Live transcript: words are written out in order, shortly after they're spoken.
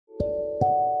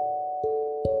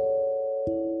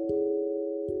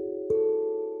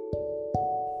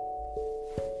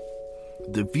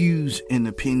The views and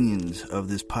opinions of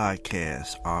this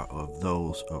podcast are of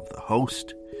those of the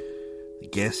host, the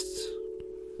guests,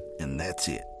 and that's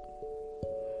it.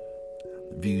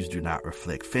 The views do not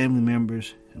reflect family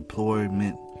members,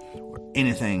 employment, or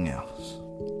anything else.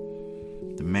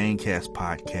 The Maincast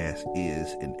podcast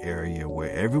is an area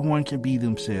where everyone can be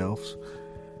themselves,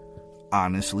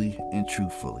 honestly and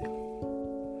truthfully.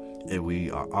 And we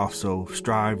are also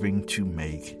striving to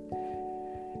make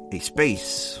a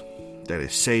space that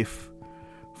is safe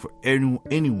for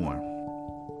anyone,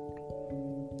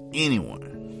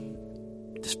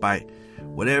 despite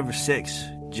whatever sex,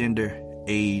 gender,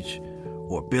 age,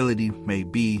 or ability may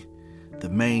be. The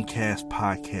Maincast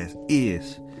podcast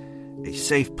is a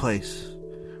safe place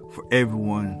for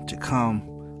everyone to come,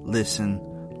 listen,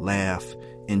 laugh,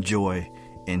 enjoy,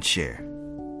 and share.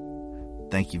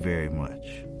 Thank you very much.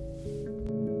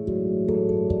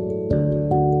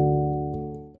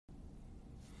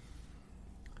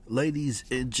 Ladies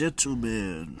and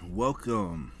gentlemen,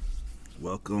 welcome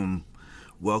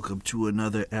to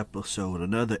another episode,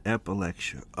 another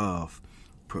lecture of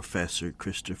Professor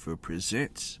Christopher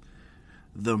Presents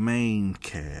the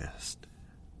Maincast.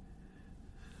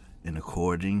 And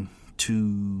according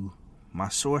to my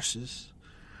sources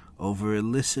over at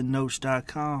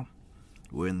listennotes.com,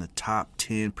 we're in the top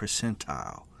 10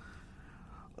 percentile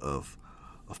of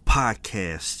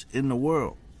podcasts in the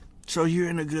world. So you're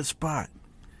in a good spot.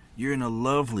 You're in a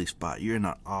lovely spot. You're in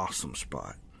an awesome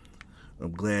spot.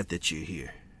 I'm glad that you're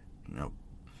here.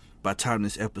 By the time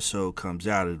this episode comes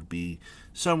out, it'll be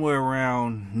somewhere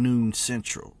around noon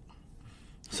central.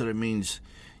 So that means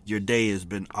your day has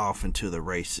been off into the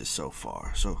races so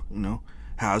far. So,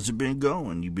 how's it been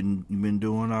going? You've been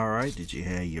doing all right? Did you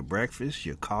have your breakfast,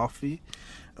 your coffee?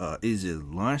 Is it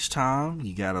lunchtime?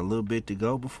 You got a little bit to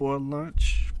go before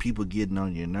lunch? People getting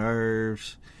on your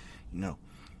nerves?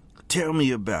 Tell me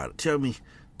about it. Tell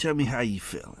me how you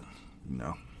feeling.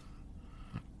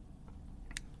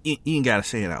 You ain't gotta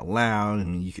say it out loud. I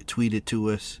mean, you could tweet it to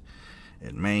us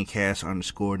at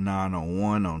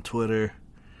maincast_901 on Twitter.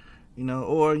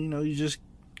 Or you just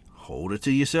hold it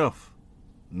to yourself.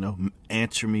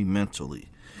 Answer me mentally.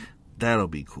 That'll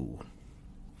be cool.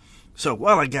 So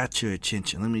while I got your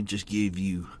attention, let me just give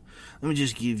you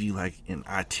like an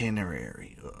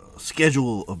itinerary,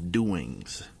 schedule of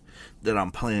doings that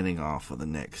I'm planning on for the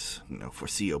next,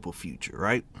 foreseeable future,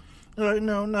 right?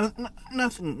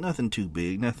 Nothing too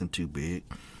big,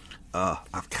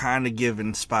 I've kind of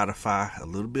given Spotify a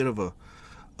little bit of a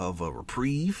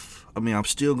reprieve. I mean, I'm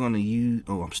still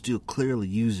clearly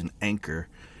using Anchor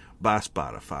by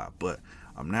Spotify, but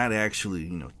I'm not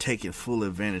actually, taking full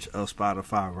advantage of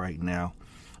Spotify right now.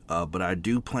 But I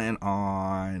do plan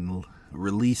on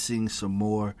releasing some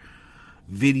more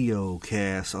video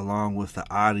casts along with the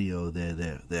audio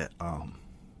that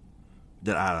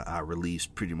I release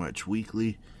pretty much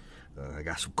weekly. I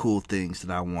got some cool things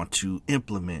that I want to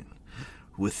implement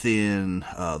within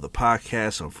the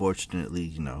podcast.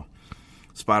 Unfortunately,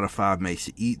 Spotify makes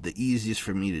it the easiest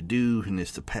for me to do, and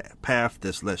it's the path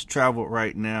that's less traveled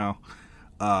right now.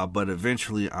 But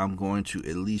eventually, I'm going to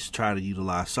at least try to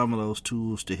utilize some of those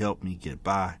tools to help me get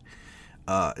by.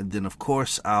 And then, of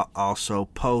course, I'll also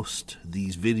post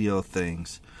these video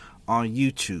things on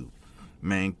YouTube.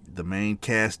 The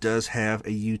Maincast does have a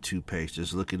YouTube page.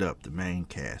 Just look it up. The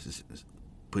Maincast.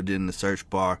 Put it in the search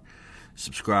bar.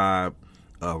 Subscribe.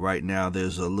 Right now,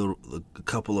 there's a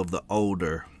couple of the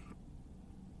older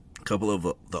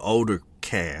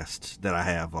casts that I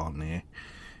have on there.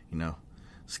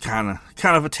 It's kind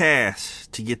of a task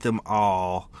to get them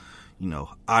all,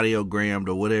 audiogrammed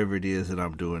or whatever it is that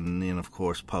I'm doing, and then of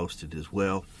course posted as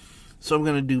well. So I'm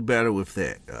going to do better with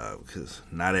that, because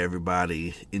not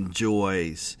everybody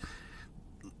enjoys,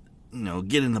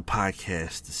 getting the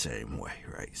podcast the same way,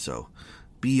 right? So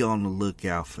be on the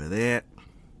lookout for that.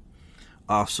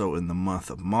 Also, in the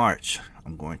month of March,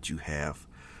 I'm going to have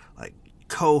like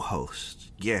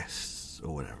co-hosts, guests,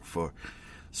 or whatever for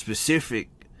specific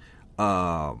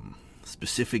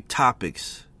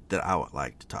topics that I would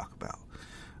like to talk about.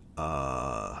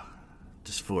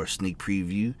 Just for a sneak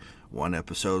preview, one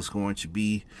episode is going to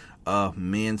be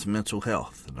men's mental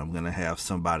health, and I'm going to have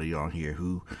somebody on here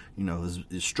who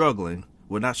is struggling.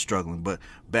 Well, not struggling, but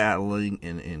battling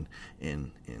and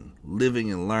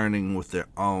living and learning with their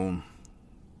own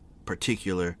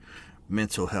particular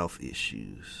mental health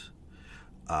issues.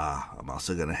 I'm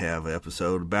also going to have an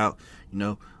episode about,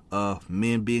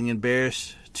 men being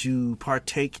embarrassed to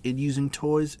partake in using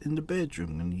toys in the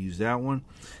bedroom. I'm going to use that one.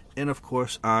 And of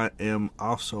course, I am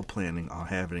also planning on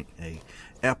having a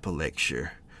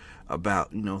lecture about,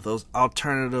 those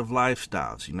alternative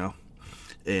lifestyles,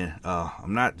 And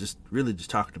I'm not just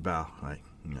talking about like,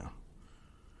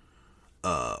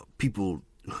 people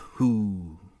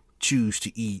who choose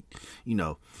to eat,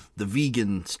 the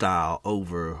vegan style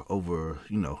over,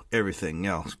 everything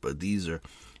else. But these are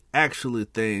actually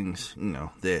things,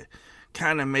 that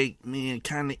kind of make me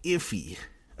kind of iffy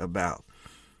about,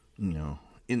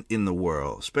 in the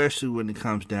world, especially when it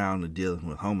comes down to dealing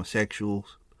with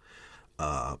homosexuals,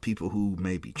 people who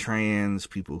may be trans,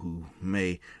 people who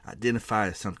may identify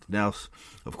as something else.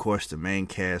 Of course, the Main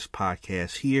Cast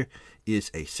podcast here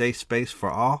is a safe space for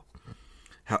all.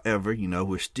 However,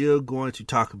 we're still going to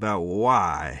talk about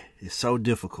why it's so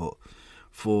difficult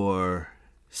for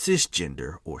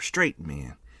cisgender or straight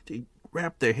men to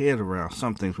wrap their head around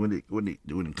some things when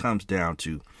it comes down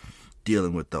to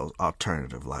dealing with those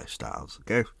alternative lifestyles.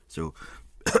 Okay, so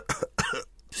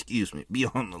excuse me, be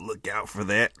on the lookout for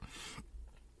that.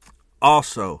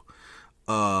 Also,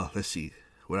 let's see,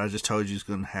 what I just told you is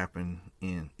going to happen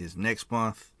is next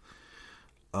month.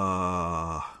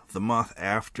 The month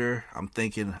after, I'm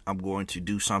thinking I'm going to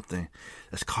do something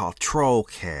that's called troll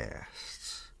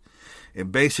casts. And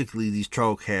basically, these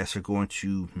troll casts are going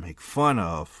to make fun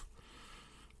of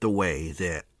the way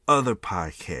that other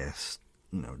podcasts,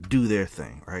 do their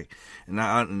thing, right? And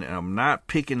I'm not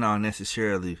picking on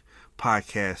necessarily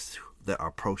podcasts that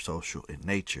are pro-social in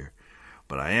nature,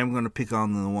 but I am going to pick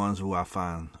on the ones who I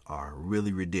find are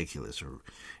really ridiculous,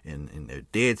 and they're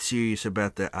dead serious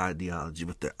about their ideology,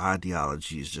 but their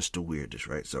ideology is just the weirdest,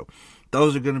 right? So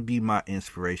those are going to be my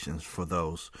inspirations for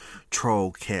those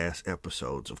troll cast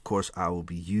episodes. Of course, I will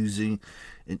be utilizing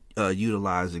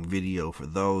video for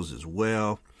those as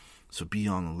well, so be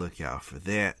on the lookout for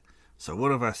that. So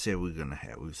what have I said we're going to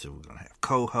have? We said we're going to have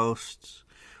co-hosts.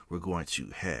 We're going to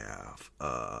have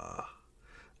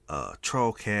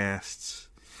troll casts,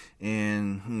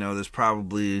 and there's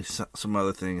probably some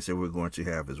other things that we're going to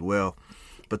have as well.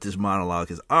 But this monologue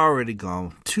has already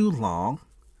gone too long,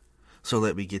 so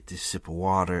let me get this sip of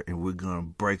water, and we're going to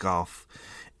break off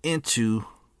into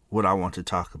what I want to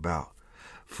talk about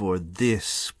for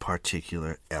this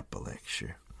particular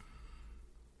epilecture.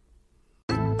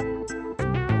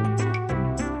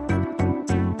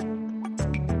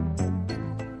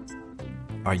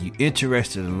 Are you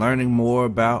interested in learning more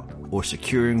about or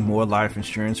securing more life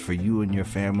insurance for you and your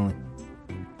family?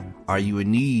 Are you in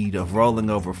need of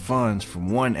rolling over funds from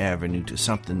one avenue to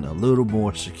something a little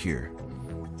more secure?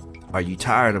 Are you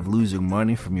tired of losing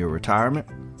money from your retirement?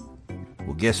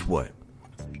 Well, guess what?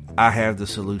 I have the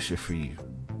solution for you.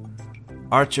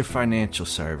 Archer Financial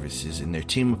Services and their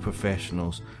team of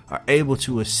professionals are able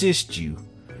to assist you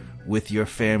with your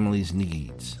family's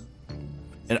needs.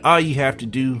 And all you have to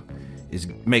do is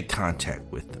make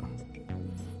contact with them.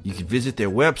 You can visit their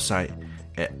website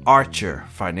at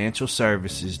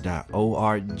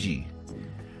archerfinancialservices.org.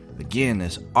 Again,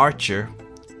 that's Archer,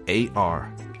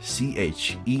 ARCHER,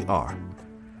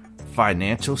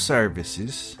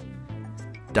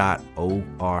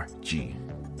 financialservices.org.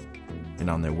 And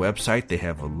on their website, they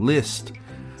have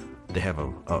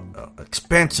a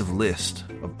expansive list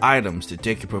of items that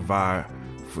they can provide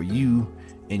for you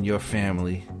and your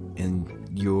family and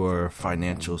your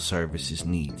financial services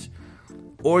needs.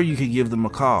 Or you can give them a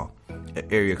call at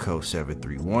area code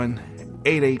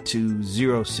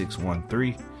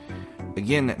 731-882-0613.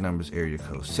 Again, that number is area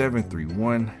code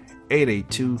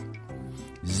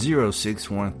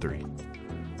 731-882-0613.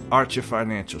 Archer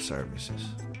Financial Services.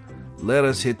 Let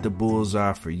us hit the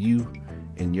bullseye for you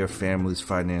and your family's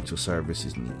financial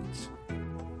services needs.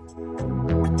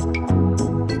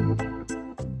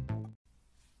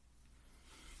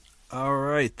 All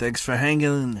right, thanks for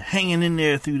hanging in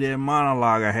there through that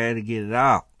monologue. I had to get it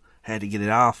out. Had to get it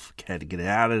off. Had to get it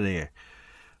out of there.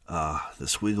 The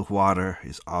swig of water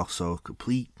is also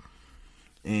complete.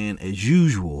 And as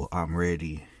usual, I'm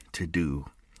ready to do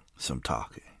some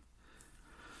talking.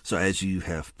 So as you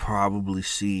have probably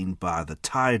seen by the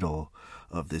title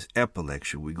of this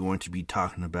epilecture, we're going to be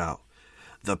talking about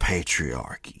the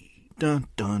patriarchy. Dun,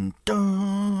 dun, dun.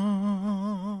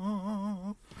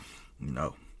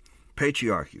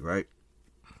 Patriarchy, right?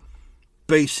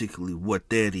 Basically what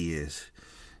that is,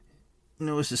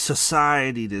 it's a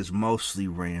society that's mostly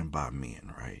ran by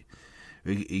men, right?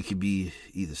 It could be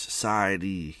either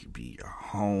society, it could be your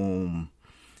home,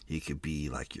 it could be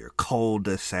like your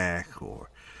cul-de-sac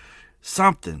or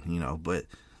something, but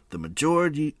the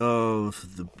majority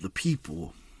of the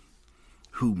people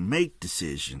who make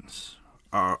decisions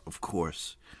are, of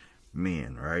course,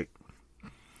 men, right?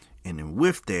 And then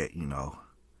with that,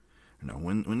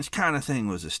 when this kind of thing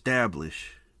was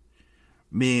established,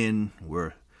 men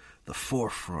were the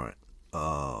forefront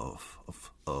of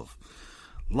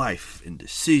life and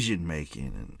decision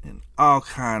making and all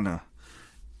kind of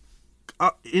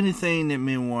anything that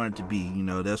men wanted to be. You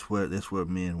know, that's what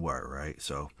men were, right?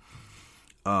 So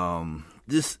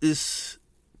this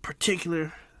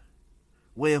particular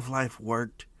way of life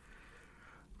worked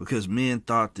because men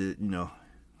thought that, you know,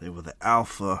 they were the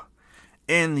alpha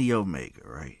and the omega,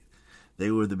 right? They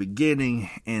were the beginning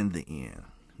and the end.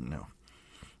 You know,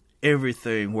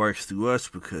 everything works through us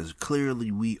because clearly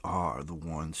we are the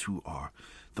ones who are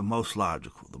the most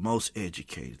logical, the most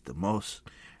educated, the most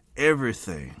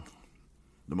everything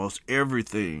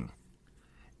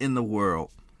in the world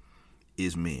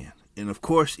is men. And of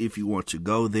course, if you want to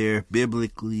go there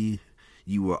biblically,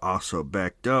 you were also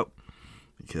backed up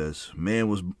because man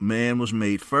was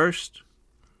made first.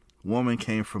 Woman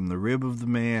came from the rib of the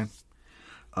man.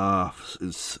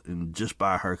 And just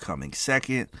by her coming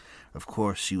second, of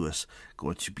course, she was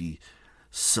going to be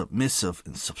submissive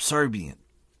and subservient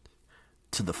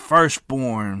to the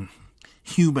firstborn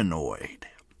humanoid.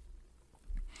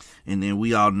 And then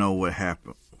we all know what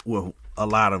happened. Well, a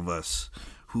lot of us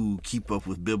who keep up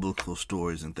with biblical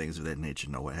stories and things of that nature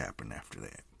know what happened after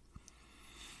that.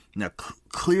 Now,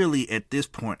 clearly at this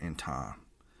point in time,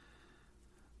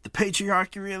 the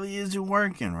patriarchy really isn't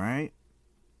working, right?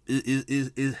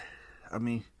 I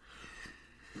mean,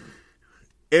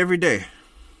 every day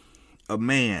a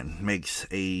man makes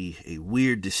a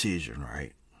weird decision,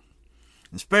 right?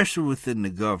 Especially within the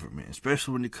government,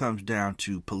 especially when it comes down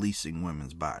to policing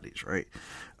women's bodies, right?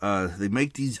 They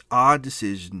make these odd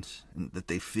decisions that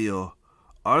they feel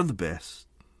are the best,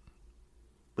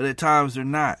 but at times they're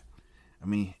not. I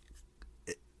mean,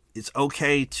 it's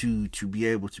okay to be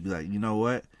able to be like, you know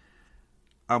what?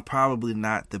 I'm probably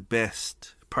not the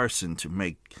best person to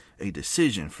make a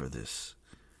decision for this.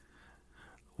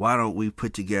 Why don't we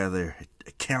put together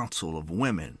a council of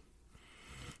women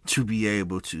to be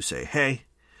able to say, hey,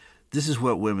 this is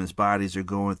what women's bodies are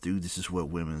going through. This is what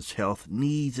women's health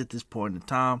needs at this point in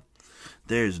time.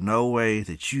 There's no way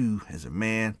that you, as a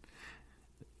man,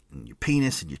 and your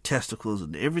penis and your testicles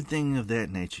and everything of that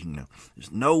nature, you know,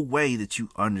 there's no way that you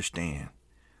understand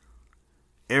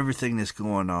everything that's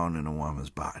going on in a woman's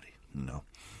body, you know,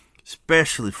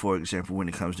 especially, for example, when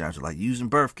it comes down to like using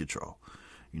birth control.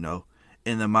 You know,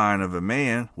 in the mind of a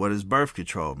man, what does birth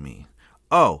control mean?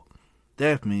 Oh,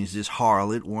 that means this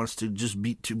harlot wants to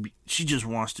she just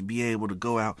wants to be able to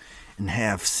go out and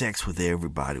have sex with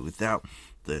everybody without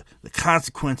the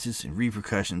consequences and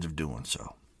repercussions of doing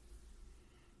so.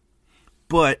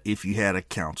 But if you had a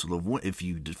council of, if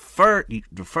you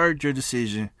deferred your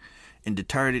decision and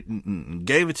deterred it and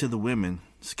gave it to the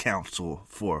women's council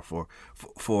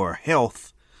for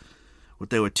health,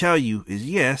 what they would tell you is,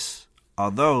 yes,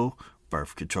 although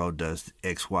birth control does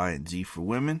X, Y, and Z for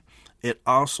women, it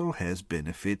also has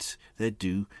benefits that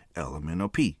do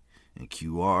LMNOP and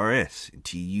QRS and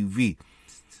TUV.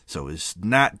 So it's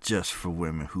not just for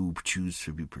women who choose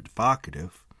to be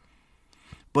provocative,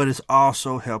 but it's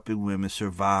also helping women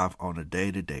survive on a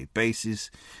day-to-day basis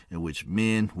in which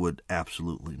men would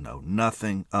absolutely know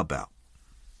nothing about.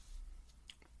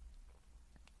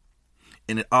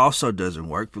 And it also doesn't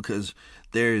work because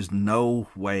there is no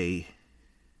way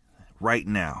right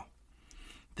now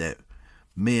that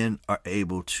men are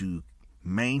able to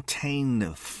maintain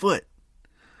the foot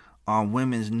on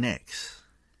women's necks.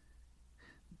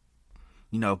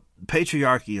 You know,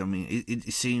 patriarchy, I mean,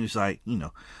 it seems like, you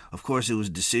know, of course it was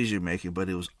decision making, but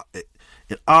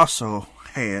it also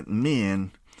had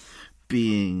men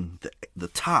being the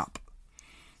tops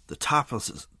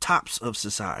of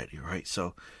society, right?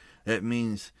 So that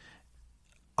means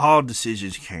all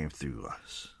decisions came through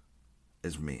us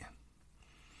as men.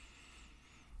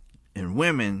 And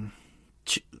women,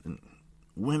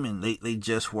 they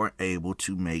just weren't able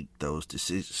to make those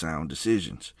sound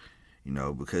decisions. You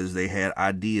know, because they had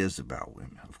ideas about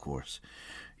women, of course.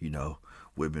 You know,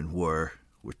 women were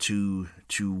too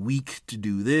weak to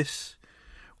do this.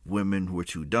 Women were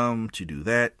too dumb to do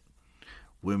that.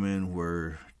 Women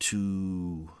were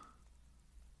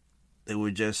they were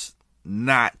just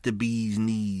not the bee's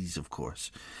knees, of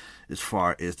course, as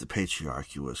far as the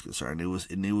patriarchy was concerned. It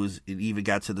even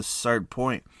got to the certain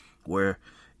point where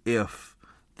if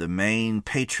the main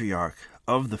patriarch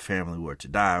of the family were to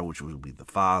die, which would be the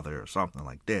father or something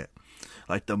like that,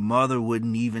 like the mother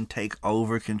wouldn't even take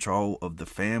over control of the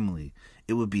family.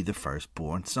 It would be the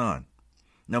firstborn son.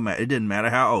 It didn't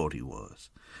matter how old he was.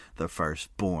 The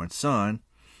firstborn son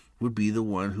would be the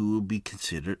one who would be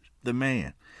considered the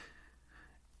man.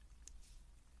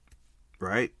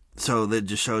 Right? So that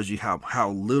just shows you how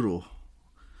little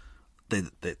they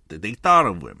thought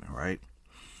of women, right?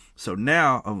 So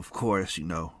now, of course, you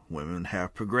know, women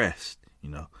have progressed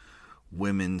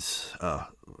women's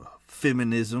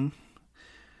feminism,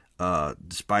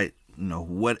 despite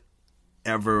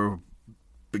whatever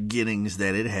beginnings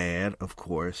that it had, of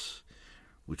course,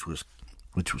 which was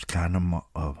kind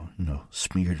of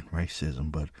smeared in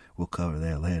racism, but we'll cover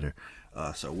that later.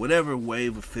 So whatever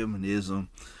wave of feminism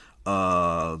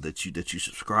that you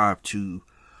subscribe to,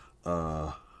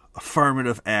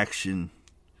 affirmative action,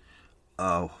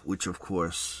 which of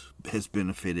course has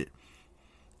benefited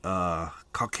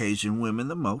Caucasian women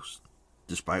the most,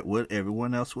 despite what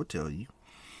everyone else will tell you.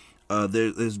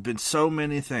 There's been so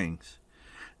many things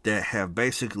that have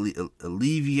basically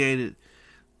alleviated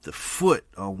the foot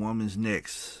on women's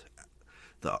necks.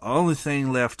 The only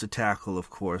thing left to tackle, of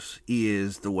course,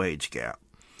 is the wage gap.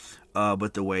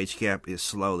 But the wage gap is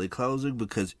slowly closing,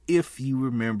 because if you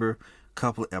remember a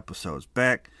couple of episodes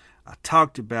back, I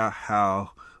talked about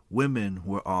how women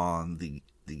were on the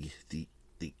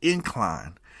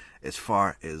incline as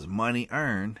far as money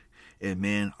earned, and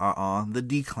men are on the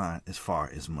decline as far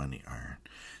as money earned.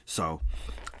 So,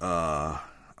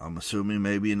 I'm assuming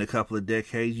maybe in a couple of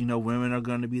decades, women are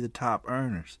going to be the top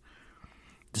earners,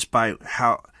 despite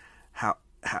how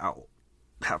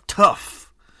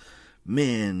tough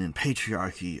men and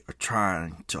patriarchy are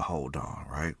trying to hold on,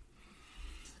 right?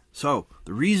 So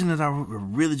the reason that I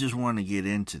really just want to get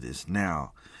into this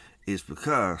now is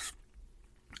because,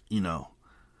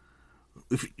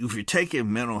 if you're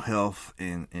taking mental health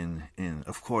and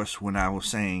of course, when I was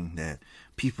saying that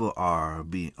people are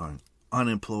being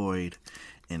unemployed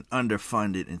and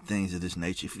underfunded and things of this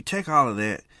nature, if you take all of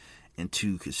that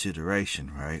into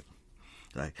consideration, right,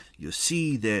 like, you'll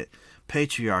see that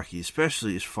patriarchy,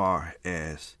 especially as far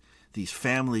as these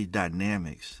family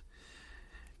dynamics,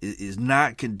 is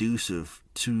not conducive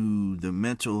to the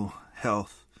mental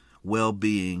health,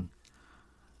 well-being,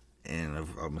 and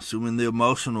I'm assuming the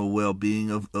emotional well-being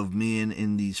of men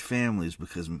in these families,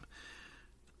 because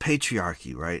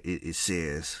patriarchy, right, it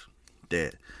says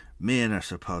that men are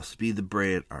supposed to be the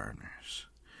bread earners,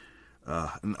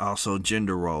 and also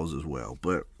gender roles as well.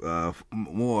 But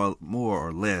more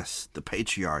or less, the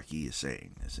patriarchy is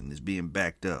saying this, and it's being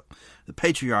backed up. The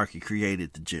patriarchy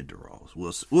created the gender roles.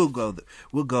 We'll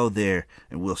go there,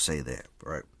 and we'll say that,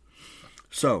 right?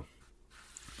 So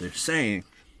they're saying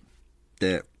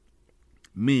that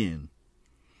men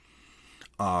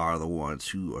are the ones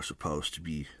who are supposed to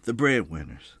be the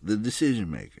breadwinners, the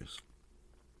decision makers.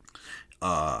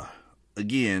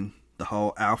 Again, the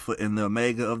whole alpha and the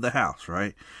omega of the house,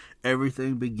 right?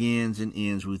 Everything begins and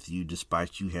ends with you,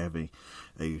 despite you having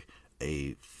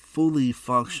a fully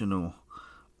functional,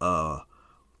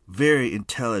 very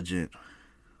intelligent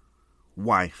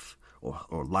wife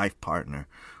or life partner,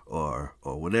 or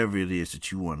whatever it is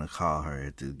that you want to call her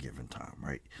at the given time,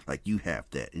 right? Like, you have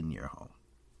that in your home.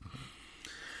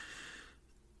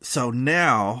 So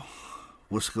now,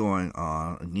 what's going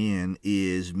on again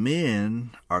is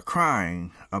men are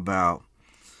crying about,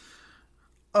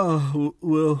 oh,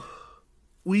 well,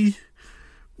 we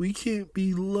can't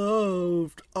be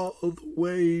loved all the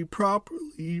way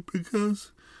properly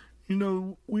because,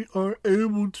 we aren't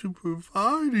able to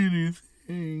provide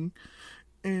anything,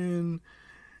 and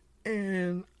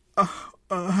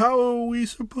how are we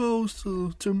supposed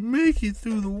to make it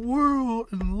through the world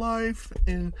and life,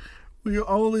 and we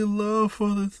only love for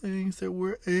the things that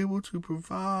we're able to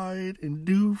provide and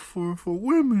do for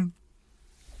women.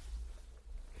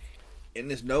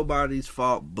 And it's nobody's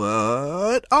fault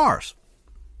but ours.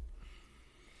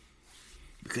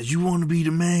 Because you want to be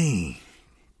the man.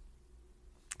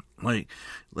 Like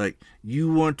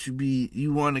you want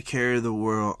to carry the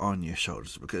world on your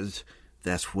shoulders, because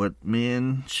that's what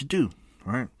men should do,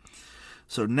 right?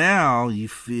 So now you're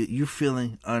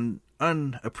feeling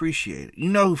unappreciated. You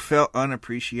know who felt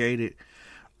unappreciated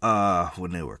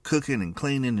when they were cooking and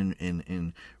cleaning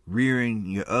and rearing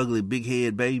your ugly big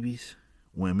head babies?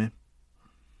 Women.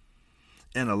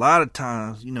 And a lot of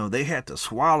times, they had to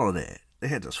swallow that. They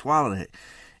had to swallow that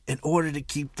in order to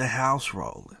keep the house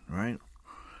rolling, right?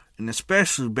 And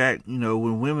especially back,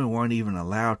 when women weren't even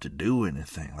allowed to do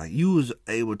anything. Like, you was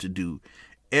able to do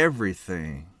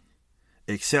everything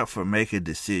except for make a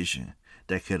decision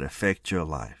that could affect your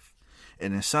life.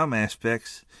 And in some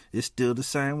aspects, it's still the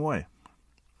same way.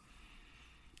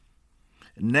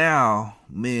 Now,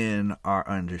 men are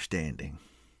understanding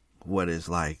what it's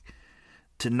like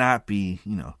to not be,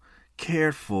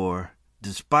 cared for,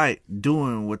 despite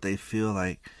doing what they feel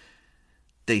like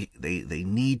they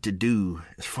need to do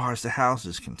as far as the house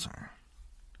is concerned.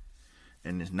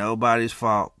 And it's nobody's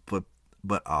fault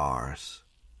but ours.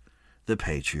 The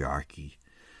patriarchy.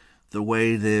 The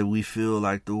way that we feel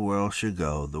like the world should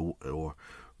go, or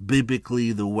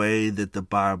biblically the way that the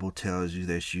Bible tells you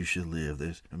that you should live.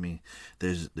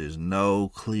 There's no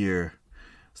clear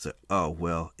say, oh,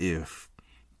 well, if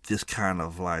this kind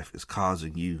of life is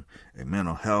causing you a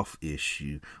mental health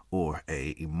issue or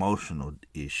a emotional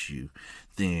issue,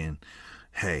 then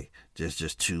hey,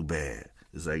 just too bad.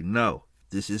 It's like, no,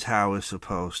 this is how it's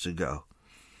supposed to go.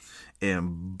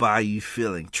 And by you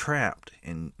feeling trapped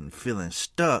and feeling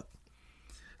stuck,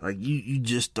 like you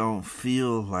just don't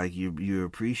feel like you're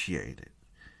appreciated.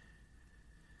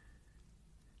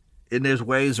 And there's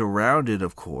ways around it,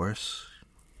 of course.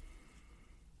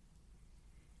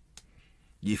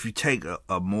 If you take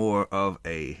a more of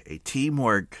a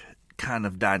teamwork kind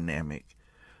of dynamic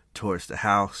towards the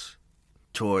house,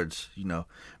 towards,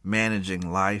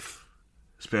 managing life,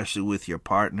 especially with your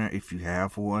partner, if you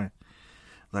have one,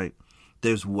 like,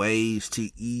 there's ways to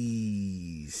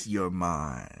ease your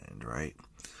mind, right?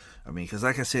 Because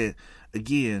like I said,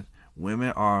 again,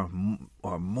 women are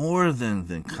more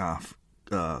than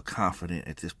confident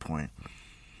at this point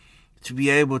to be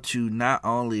able to not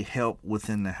only help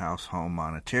within the household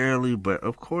monetarily, but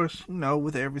of course,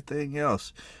 with everything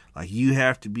else. Like, you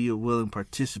have to be a willing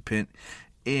participant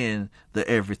in the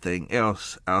everything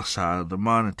else outside of the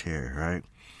monetary, right?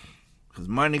 Because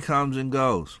money comes and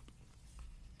goes.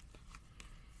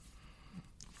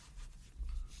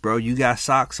 Bro, you got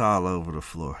socks all over the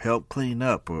floor. Help clean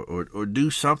up or do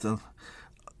something.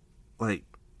 Like,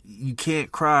 you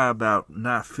can't cry about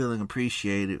not feeling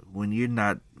appreciated when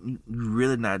you're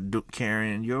really not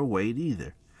carrying your weight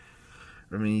either.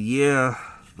 Yeah,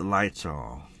 the lights are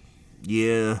on.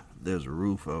 Yeah, there's a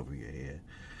roof over your head.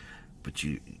 But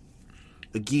you're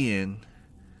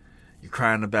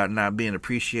crying about not being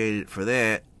appreciated for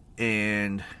that,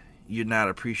 and you're not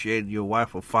appreciating your wife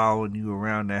for following you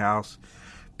around the house,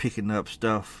 picking up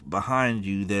stuff behind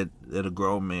you that a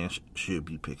grown man should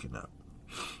be picking up.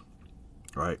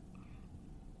 Right?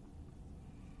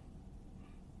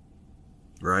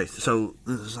 Right? So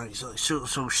it's like,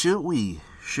 so should we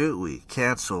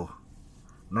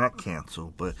not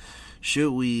cancel, but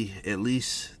should we at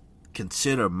least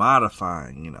consider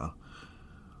modifying,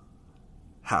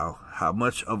 how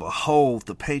much of a hold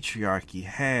the patriarchy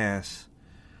has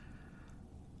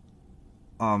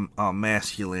on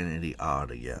masculinity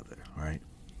altogether, right?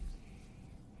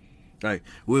 Like,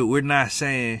 we're not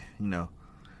saying,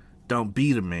 don't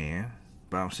be the man,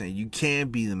 but I'm saying you can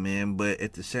be the man, but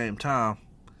at the same time,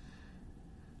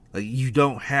 like, you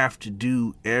don't have to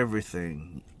do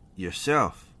everything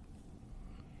yourself.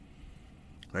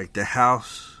 Like, the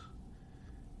house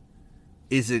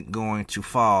isn't going to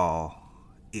fall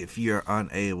if you're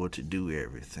unable to do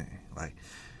everything. Like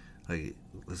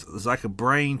it's like a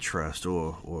brain trust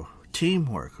or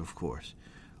teamwork, of course.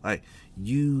 Like,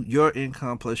 your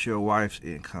income plus your wife's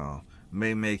income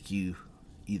may make you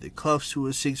either close to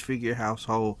a 6-figure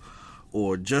household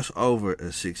or just over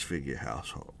a 6-figure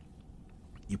household.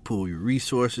 You pull your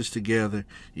resources together,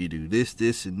 you do this,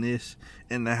 and this,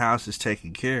 and the house is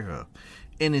taken care of.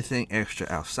 Anything extra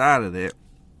outside of that,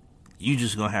 you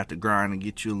just gonna have to grind and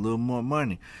get you a little more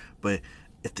money. But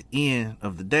at the end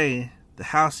of the day, the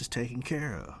house is taken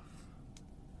care of.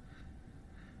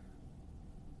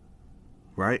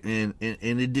 Right? And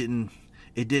it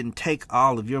didn't take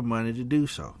all of your money to do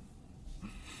so.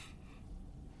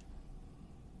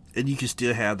 And you can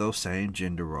still have those same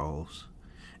gender roles.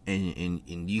 And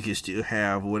you can still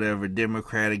have whatever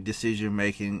democratic decision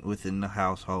making within the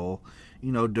household,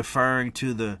 deferring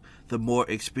to the more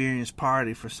experienced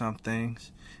party for some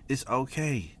things. It's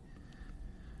okay.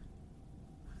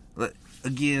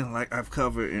 Like I've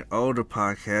covered in older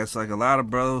podcasts, like, a lot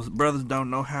of brothers don't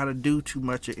know how to do too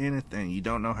much of anything. You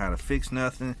don't know how to fix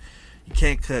nothing. You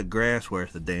can't cut grass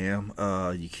worth a damn.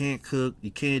 You can't cook.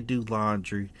 You can't do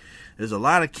laundry. There's a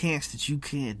lot of can'ts that you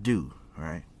can't do,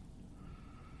 right?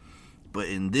 But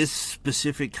in this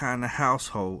specific kind of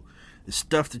household, it's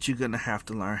stuff that you're going to have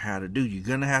to learn how to do. You're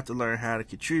going to have to learn how to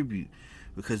contribute.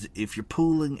 Because if you're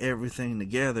pooling everything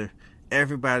together,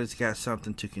 everybody's got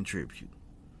something to contribute.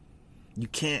 You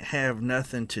can't have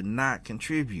nothing to not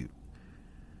contribute.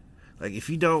 Like, if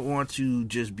you don't want to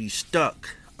just be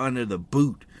stuck under the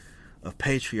boot of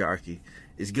patriarchy,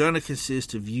 it's going to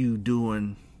consist of you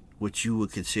doing what you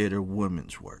would consider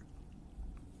women's work.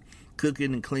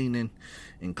 Cooking and cleaning,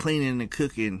 and cleaning and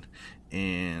cooking,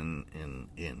 and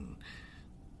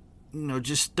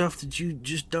just stuff that you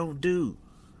just don't do,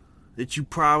 that you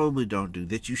probably don't do,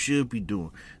 that you should be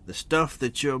doing. The stuff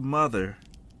that your mother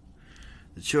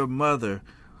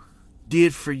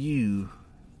did for you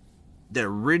that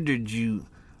rendered you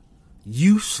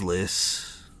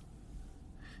useless.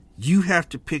 You have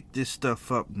to pick this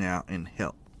stuff up now and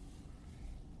help.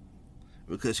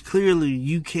 Because clearly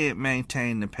you can't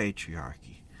maintain the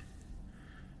patriarchy.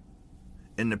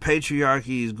 And the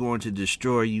patriarchy is going to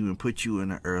destroy you and put you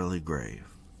in an early grave.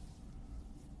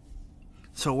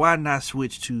 So why not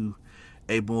switch to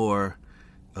a more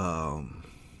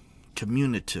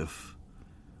communicative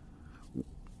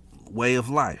way of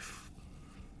life?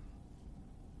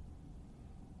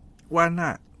 Why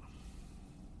not?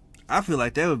 I feel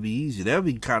like that would be easy. That would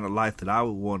be the kind of life that I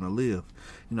would want to live.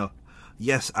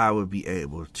 Yes, I would be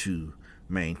able to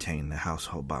maintain the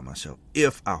household by myself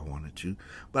if I wanted to,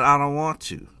 but I don't want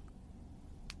to.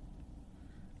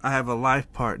 I have a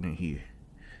life partner here.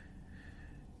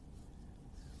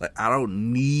 Like, I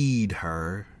don't need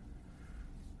her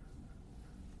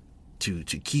to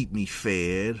keep me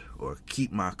fed or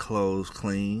keep my clothes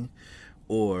clean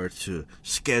or to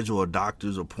schedule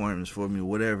doctor's appointments for me,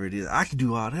 whatever it is. I can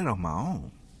do all that on my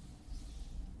own.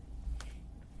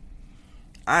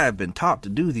 I have been taught to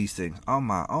do these things on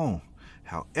my own.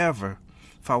 However,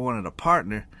 if I wanted a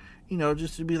partner,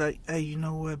 just to be like, hey, you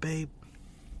know what, babe?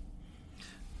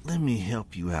 Let me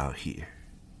help you out here.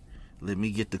 Let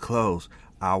me get the clothes.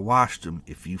 I'll wash them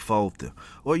if you fold them.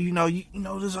 Or,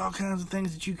 there's all kinds of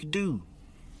things that you could do.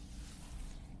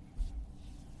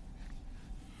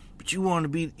 But you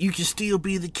can still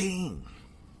be the king.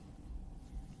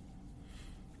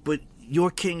 But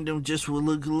your kingdom just will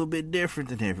look a little bit different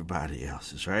than everybody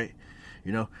else's, right?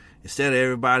 Instead of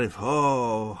everybody,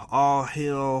 all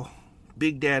hail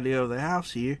Big Daddy of the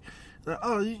house here. Like,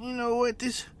 you know what?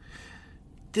 This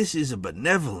is a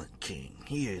benevolent king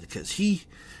here because he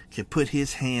can put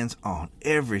his hands on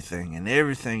everything and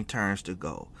everything turns to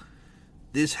gold.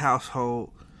 This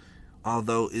household,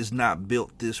 although is not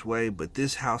built this way, but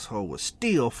this household would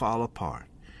still fall apart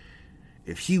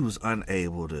if he was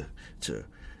unable to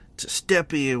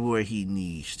step in where he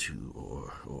needs to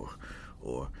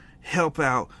or help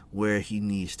out where he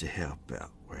needs to help out,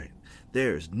 right?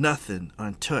 There is nothing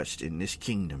untouched in this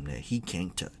kingdom that he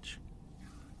can't touch.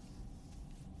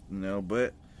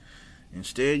 But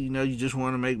instead, you just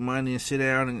want to make money and sit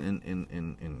down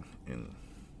and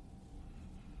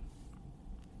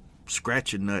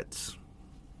scratch your nuts.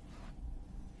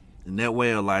 And that way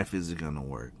of life isn't going to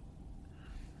work.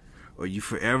 Or you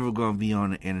forever going to be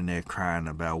on the internet crying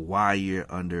about why you're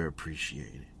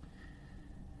underappreciated.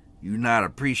 You're not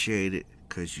appreciated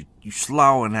because you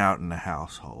slowing out in the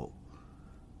household.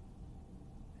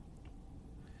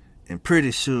 And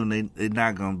pretty soon they're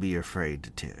not going to be afraid to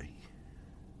tell you.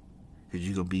 Because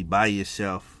you're going to be by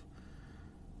yourself,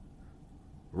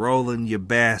 rolling your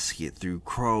basket through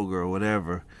Kroger or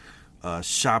whatever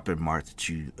shopping mart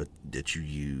that you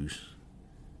use.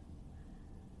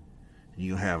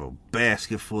 You have a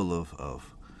basket full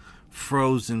of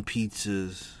frozen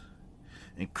pizzas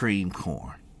and cream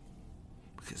corn.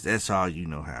 Because that's all you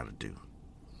know how to do.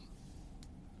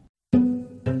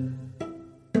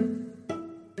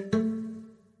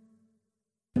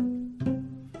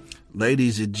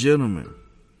 Ladies and gentlemen,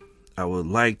 I would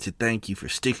like to thank you for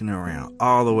sticking around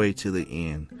all the way to the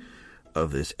end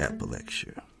of this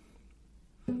lecture.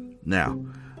 Now,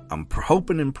 I'm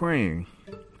hoping and praying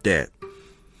that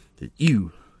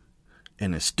you,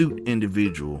 an astute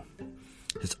individual,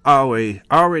 has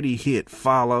already hit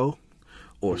follow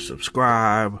or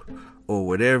subscribe or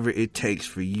whatever it takes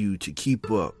for you to keep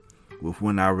up with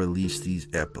when I release these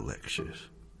lectures.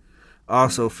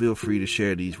 Also, feel free to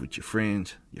share these with your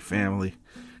friends, your family,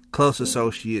 close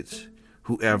associates,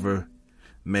 whoever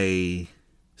may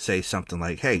say something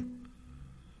like, hey,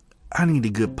 I need a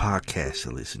good podcast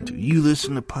to listen to. You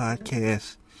listen to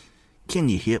podcasts? Can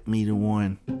you help me to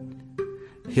one?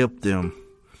 Help them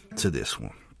to this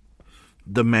one.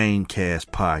 The Main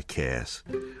Cast Podcast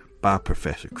by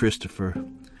Professor Christopher.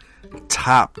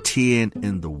 Top 10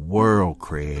 in the world,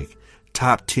 Craig.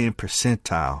 Top 10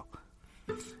 percentile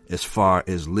as far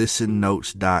as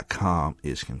listennotes.com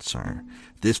is concerned.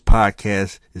 This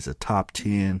podcast is a top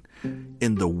 10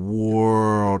 in the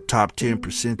world, top 10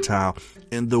 percentile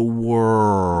in the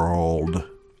world.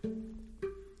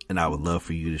 And I would love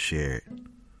for you to share it.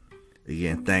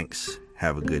 Again, thanks.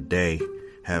 Have a good day.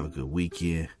 Have a good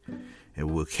weekend.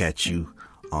 And we'll catch you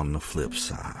on the flip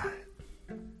side.